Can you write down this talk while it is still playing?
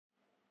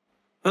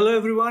Hello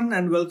everyone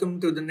and welcome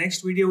to the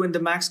next video in the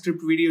Maxscript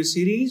video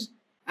series.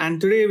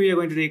 And today we are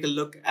going to take a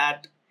look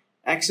at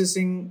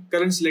accessing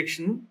current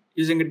selection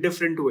using a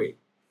different way.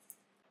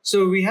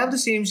 So we have the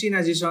same scene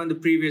as you saw in the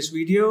previous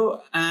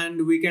video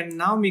and we can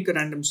now make a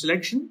random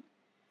selection.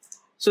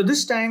 So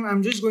this time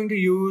I'm just going to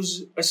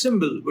use a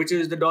symbol which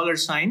is the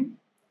 $sign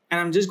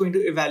and I'm just going to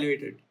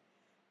evaluate it.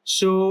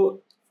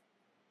 So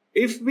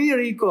if we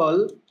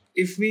recall,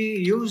 if we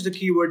use the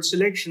keyword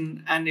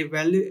selection and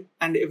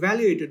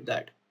evaluated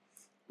that,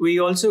 we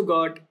also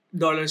got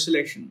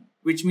 $selection,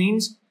 which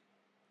means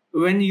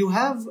when you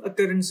have a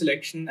current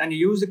selection and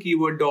you use the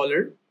keyword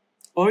dollar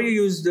or you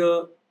use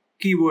the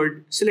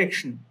keyword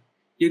selection,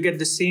 you get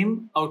the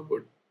same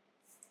output.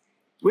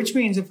 Which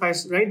means if I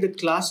write the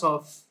class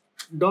of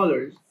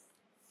dollars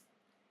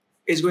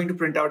is going to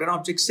print out an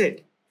object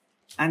set,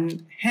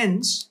 and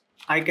hence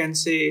I can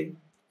say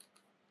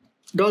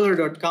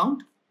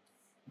 $.count.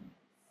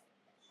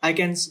 I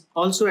can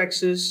also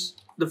access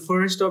the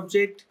first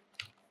object,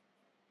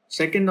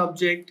 second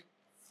object.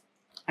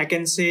 I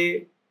can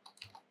say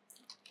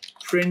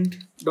print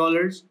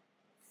dollars.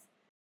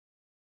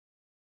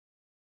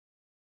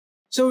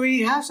 So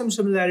we have some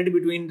similarity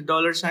between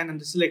the $sign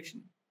and the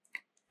selection.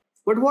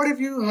 But what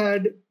if you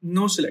had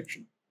no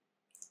selection?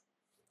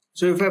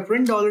 So if I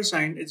print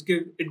 $sign,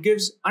 it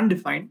gives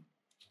undefined.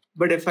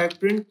 But if I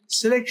print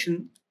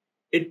selection,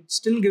 it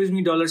still gives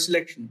me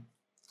 $selection.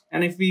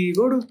 And if we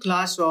go to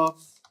class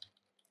of,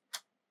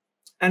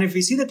 and if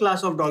we see the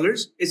class of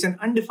dollars, it's an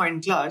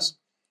undefined class,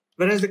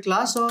 whereas the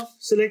class of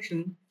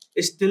selection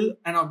is still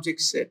an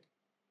object set.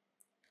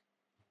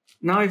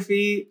 Now, if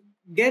we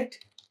get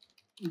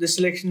the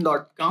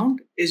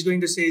selection.count is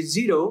going to say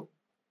 0,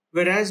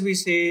 whereas we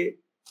say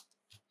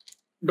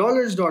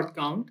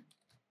 $.count,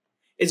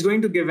 it's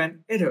going to give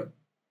an error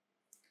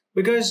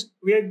because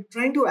we are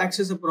trying to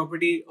access a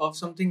property of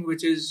something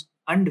which is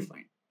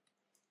undefined.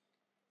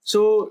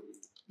 So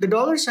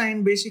the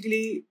 $sign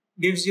basically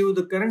gives you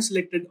the current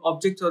selected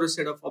objects or a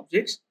set of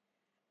objects.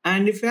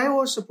 And if I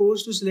was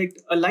supposed to select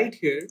a light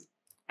here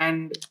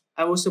and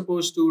I was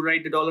supposed to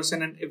write the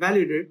 $sign and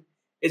evaluate it,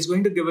 it's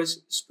going to give us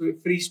a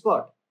free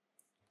spot.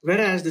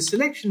 Whereas the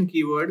selection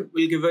keyword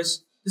will give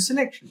us the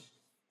selection.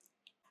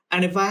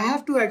 And if I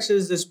have to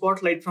access the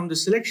spotlight from the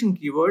selection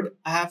keyword,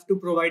 I have to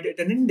provide it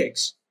an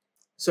index.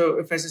 So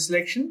if I say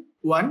selection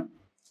 1,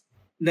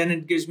 then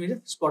it gives me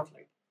the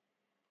spotlight.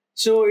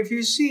 So if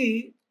you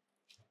see,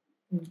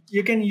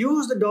 you can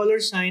use the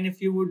 $sign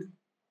if you would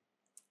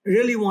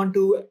really want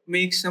to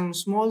make some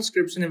small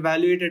scripts and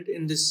evaluate it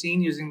in this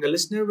scene using the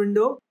listener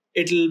window.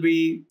 It'll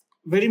be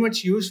very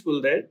much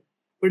useful there.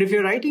 But if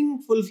you're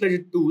writing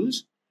full-fledged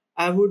tools,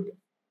 I would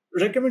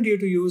recommend you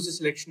to use the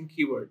selection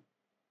keyword.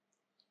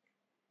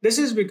 This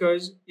is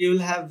because you will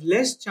have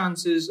less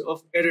chances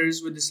of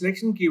errors with the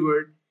selection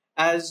keyword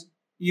as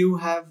you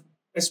have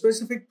a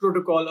specific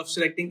protocol of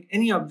selecting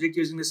any object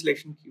using the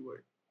selection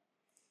keyword.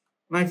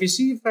 Now, if you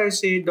see, if I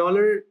say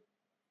 $1,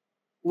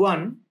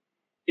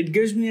 it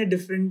gives me a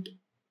different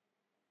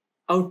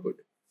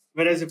output.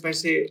 Whereas if I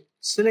say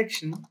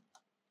selection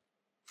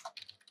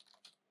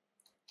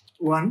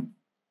 1,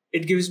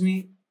 it gives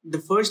me the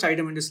first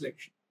item in the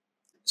selection.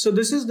 So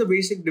this is the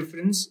basic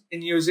difference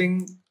in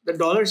using the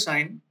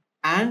 $sign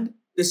and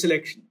the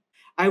selection.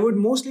 I would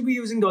mostly be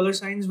using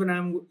 $signs when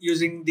I'm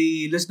using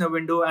the listener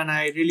window and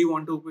I really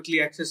want to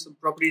quickly access some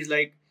properties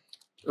like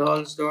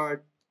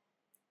 $.wireColor.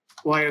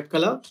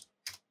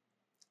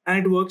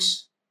 And it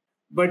works.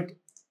 But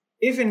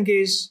if in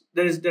case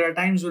there are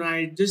times when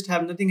I just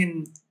have nothing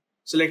in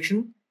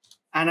selection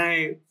and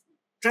I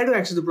try to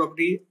access the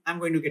property, I'm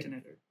going to get an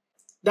error.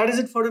 That is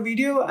it for the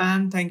video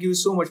and thank you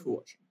so much for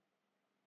watching.